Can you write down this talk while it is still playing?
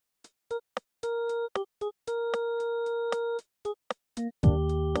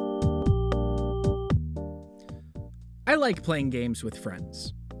I like playing games with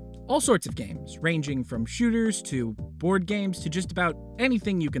friends. All sorts of games, ranging from shooters to board games to just about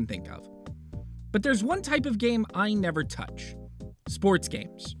anything you can think of. But there's one type of game I never touch. Sports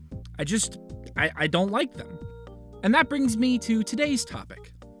games. I don't like them. And that brings me to today's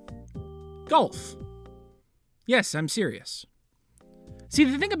topic. Golf. Yes, I'm serious. See,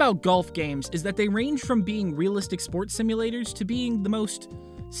 the thing about golf games is that they range from being realistic sports simulators to being the most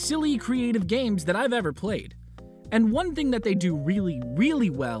silly, creative games that I've ever played. And one thing that they do really, really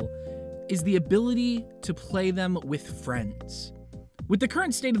well is the ability to play them with friends. With the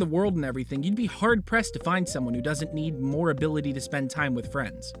current state of the world and everything, you'd be hard-pressed to find someone who doesn't need more ability to spend time with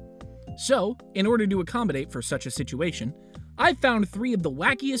friends. So, in order to accommodate for such a situation, I found 3 of the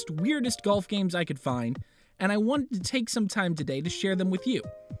wackiest, weirdest golf games I could find, and I wanted to take some time today to share them with you.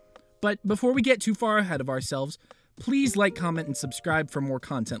 But before we get too far ahead of ourselves, please like, comment, and subscribe for more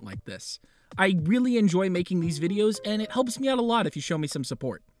content like this. I really enjoy making these videos, and it helps me out a lot if you show me some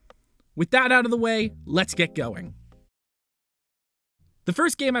support. With that out of the way, let's get going. The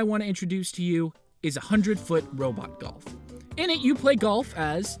first game I want to introduce to you is 100-foot robot golf. In it, you play golf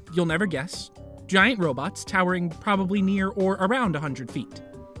as, you'll never guess, giant robots towering probably near or around 100 feet.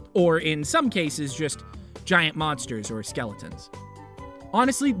 Or in some cases, just giant monsters or skeletons.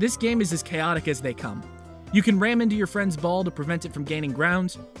 Honestly, this game is as chaotic as they come. You can ram into your friend's ball to prevent it from gaining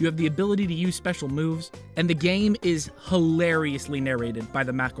grounds, you have the ability to use special moves, and the game is hilariously narrated by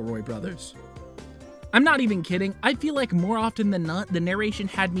the McElroy brothers. I'm not even kidding, I feel like more often than not, the narration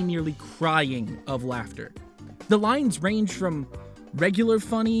had me nearly crying of laughter. The lines range from regular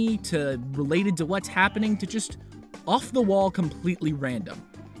funny to related to what's happening to just off the wall, completely random.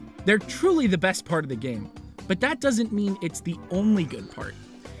 They're truly the best part of the game, but that doesn't mean it's the only good part.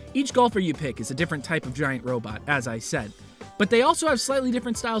 Each golfer you pick is a different type of giant robot, as I said, but they also have slightly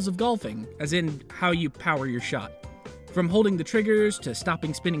different styles of golfing, as in how you power your shot. From holding the triggers to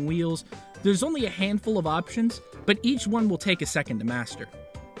stopping spinning wheels, there's only a handful of options, but each one will take a second to master.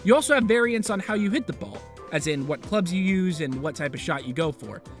 You also have variants on how you hit the ball, as in what clubs you use and what type of shot you go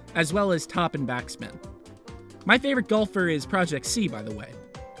for, as well as top and backspin. My favorite golfer is Project C, by the way,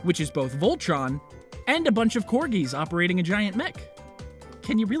 which is both Voltron and a bunch of corgis operating a giant mech.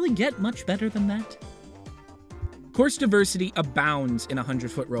 Can you really get much better than that? Course diversity abounds in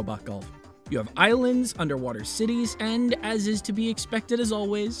 100-foot robot golf. You have islands, underwater cities, and, as is to be expected as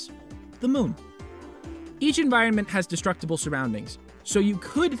always, the moon. Each environment has destructible surroundings, so you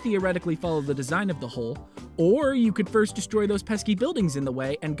could theoretically follow the design of the hole, or you could first destroy those pesky buildings in the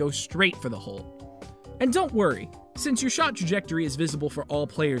way and go straight for the hole. And don't worry, since your shot trajectory is visible for all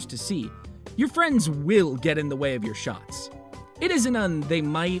players to see, your friends will get in the way of your shots. It isn't they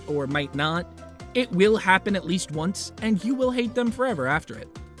might or might not. It will happen at least once, and you will hate them forever after it.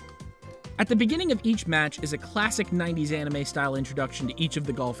 At the beginning of each match is a classic 90s anime-style introduction to each of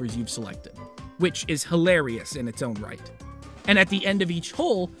the golfers you've selected, which is hilarious in its own right. And at the end of each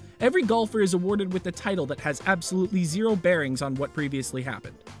hole, every golfer is awarded with a title that has absolutely zero bearings on what previously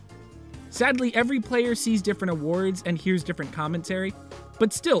happened. Sadly, every player sees different awards and hears different commentary,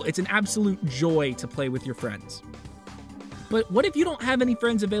 but still, it's an absolute joy to play with your friends. But what if you don't have any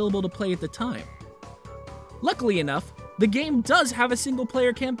friends available to play at the time? Luckily enough, the game does have a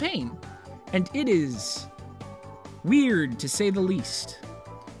single-player campaign, and it is weird to say the least.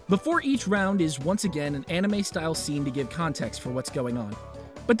 Before each round is once again an anime-style scene to give context for what's going on,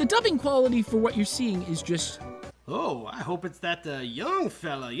 but the dubbing quality for what you're seeing is just... Oh, I hope it's that young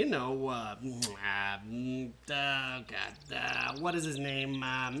fella, you know, what is his name?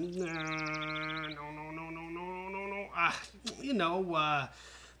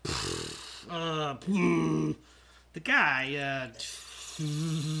 The guy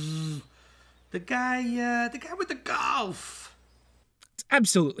with the golf. It's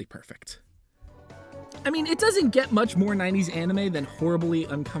absolutely perfect. I mean, it doesn't get much more 90s anime than horribly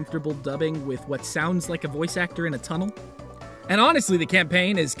uncomfortable dubbing with what sounds like a voice actor in a tunnel. And honestly, the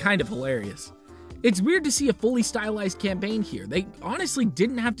campaign is kind of hilarious. It's weird to see a fully stylized campaign here. They honestly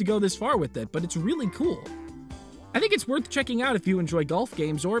didn't have to go this far with it, but it's really cool. I think it's worth checking out if you enjoy golf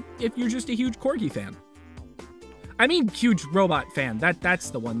games or if you're just a huge corgi fan. I mean, huge robot fan, that's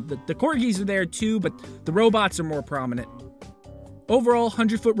the one. The corgis are there too, but the robots are more prominent. Overall,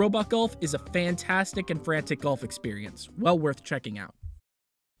 100-foot robot golf is a fantastic and frantic golf experience, well worth checking out.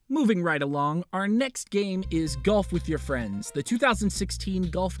 Moving right along, our next game is Golf with Your Friends, the 2016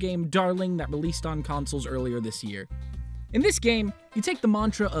 golf game darling that released on consoles earlier this year. In this game, you take the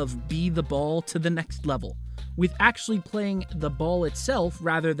mantra of be the ball to the next level, with actually playing the ball itself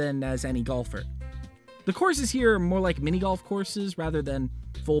rather than as any golfer. The courses here are more like mini golf courses rather than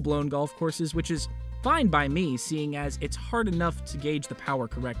full-blown golf courses, which is fine by me, seeing as it's hard enough to gauge the power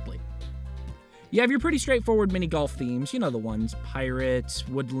correctly. You have your pretty straightforward mini golf themes, you know the ones, Pirates,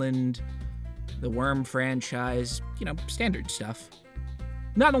 Woodland, the Worm franchise, standard stuff.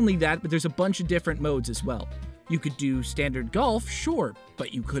 Not only that, but there's a bunch of different modes as well. You could do standard golf, sure,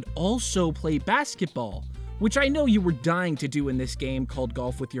 but you could also play basketball, which I know you were dying to do in this game called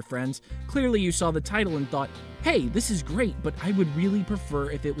Golf with Your Friends. Clearly you saw the title and thought, hey, this is great, but I would really prefer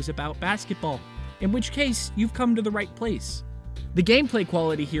if it was about basketball, in which case you've come to the right place. The gameplay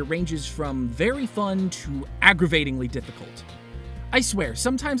quality here ranges from very fun to aggravatingly difficult. I swear,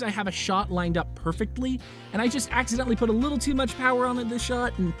 sometimes I have a shot lined up perfectly, and I just accidentally put a little too much power on the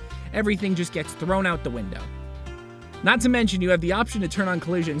shot, and everything just gets thrown out the window. Not to mention, you have the option to turn on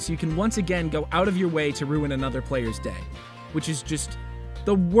collision, so you can once again go out of your way to ruin another player's day, which is just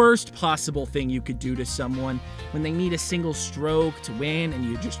the worst possible thing you could do to someone when they need a single stroke to win, and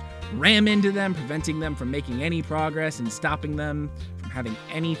you just ram into them, preventing them from making any progress and stopping them from having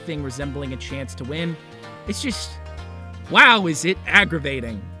anything resembling a chance to win. It's just, wow, is it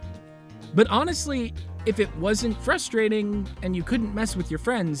aggravating. But honestly, if it wasn't frustrating and you couldn't mess with your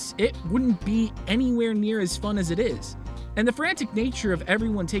friends, it wouldn't be anywhere near as fun as it is. And the frantic nature of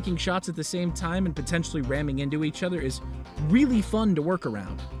everyone taking shots at the same time and potentially ramming into each other is really fun to work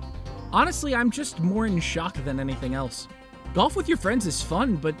around. Honestly, I'm just more in shock than anything else. Golf with your friends is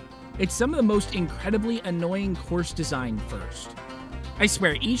fun, but it's some of the most incredibly annoying course design first. I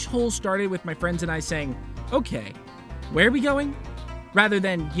swear, each hole started with my friends and I saying, okay, where are we going? Rather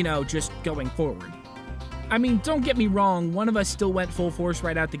than, just going forward. I mean, don't get me wrong, one of us still went full force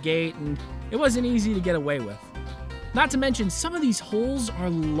right out the gate, and it wasn't easy to get away with. Not to mention, some of these holes are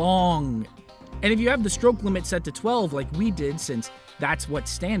long. And if you have the stroke limit set to 12 like we did, since that's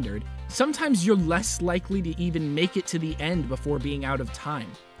what's standard, sometimes you're less likely to even make it to the end before being out of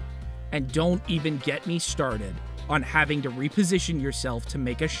time. And don't even get me started on having to reposition yourself to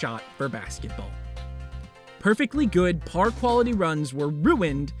make a shot for basketball. Perfectly good par quality runs were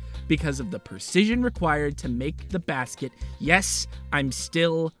ruined because of the precision required to make the basket. Yes, I'm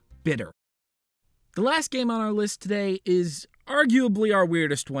still bitter. The last game on our list today is arguably our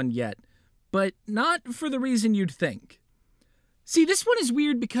weirdest one yet, but not for the reason you'd think. See, this one is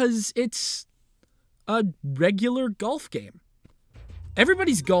weird because it's a regular golf game.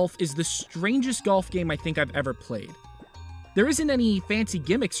 Everybody's Golf is the strangest golf game I think I've ever played. There isn't any fancy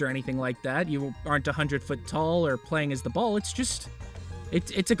gimmicks or anything like that. You aren't 100 foot tall or playing as the ball. It's just,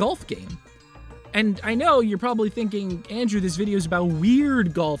 it's a golf game. And I know you're probably thinking, Andrew, this video is about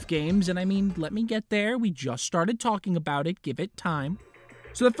weird golf games. And I mean, let me get there. We just started talking about it. Give it time.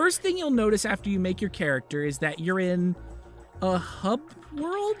 So the first thing you'll notice after you make your character is that you're in a hub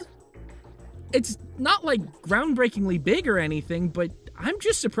world? It's not like groundbreakingly big or anything, but I'm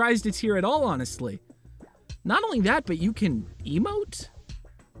just surprised it's here at all, honestly. Not only that, but you can emote?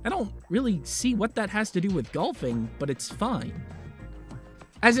 I don't really see what that has to do with golfing, but it's fine.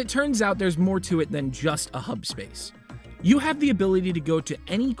 As it turns out, there's more to it than just a hub space. You have the ability to go to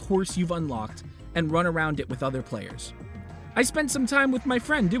any course you've unlocked and run around it with other players. I spent some time with my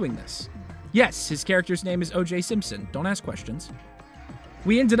friend doing this. Yes, his character's name is O.J. Simpson. Don't ask questions.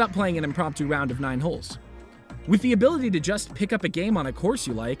 We ended up playing an impromptu round of 9 holes. With the ability to just pick up a game on a course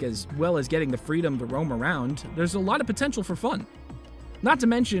you like, as well as getting the freedom to roam around, there's a lot of potential for fun. Not to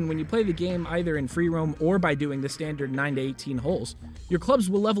mention, when you play the game either in free roam or by doing the standard 9 to 18 holes, your clubs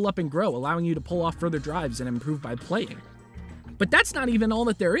will level up and grow, allowing you to pull off further drives and improve by playing. But that's not even all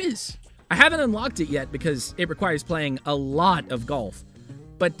that there is. I haven't unlocked it yet because it requires playing a lot of golf.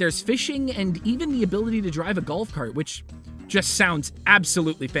 But there's fishing and even the ability to drive a golf cart, which just sounds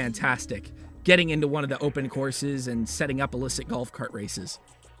absolutely fantastic. Getting into one of the open courses and setting up illicit golf cart races.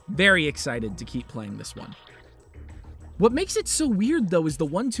 Very excited to keep playing this one. What makes it so weird, though, is the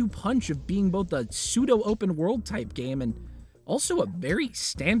 1-2 punch of being both a pseudo-open world type game and also a very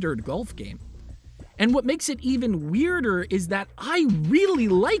standard golf game. And what makes it even weirder is that I really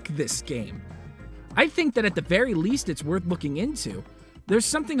like this game. I think that at the very least it's worth looking into. There's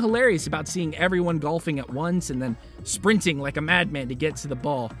something hilarious about seeing everyone golfing at once and then sprinting like a madman to get to the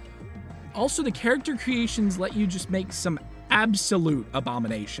ball. Also, the character creations let you just make some absolute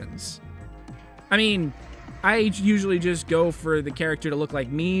abominations. I mean, I usually just go for the character to look like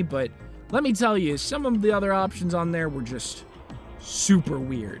me, but let me tell you, some of the other options on there were just super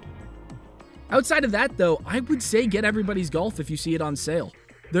weird. Outside of that, though, I would say get Everybody's Golf if you see it on sale.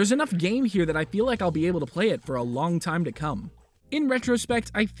 There's enough game here that I feel like I'll be able to play it for a long time to come. In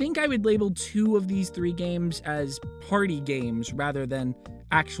retrospect, I think I would label 2 of these 3 games as party games rather than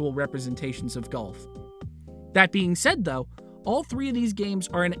actual representations of golf. That being said, though, All three of these games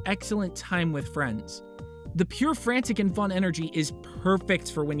are an excellent time with friends. The pure frantic and fun energy is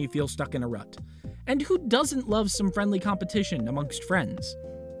perfect for when you feel stuck in a rut. And who doesn't love some friendly competition amongst friends?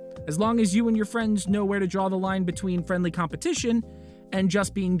 As long as you and your friends know where to draw the line between friendly competition and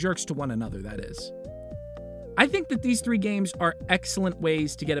just being jerks to one another, that is. I think that these three games are excellent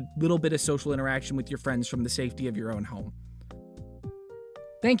ways to get a little bit of social interaction with your friends from the safety of your own home.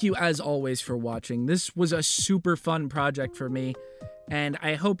 Thank you, as always, for watching. This was a super fun project for me, and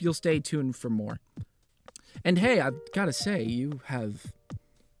I hope you'll stay tuned for more. And hey, I've gotta say, you have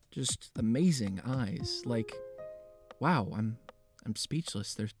just amazing eyes. Like, wow, I'm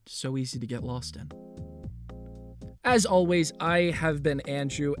speechless. They're so easy to get lost in. As always, I have been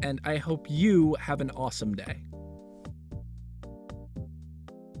Andrew, and I hope you have an awesome day.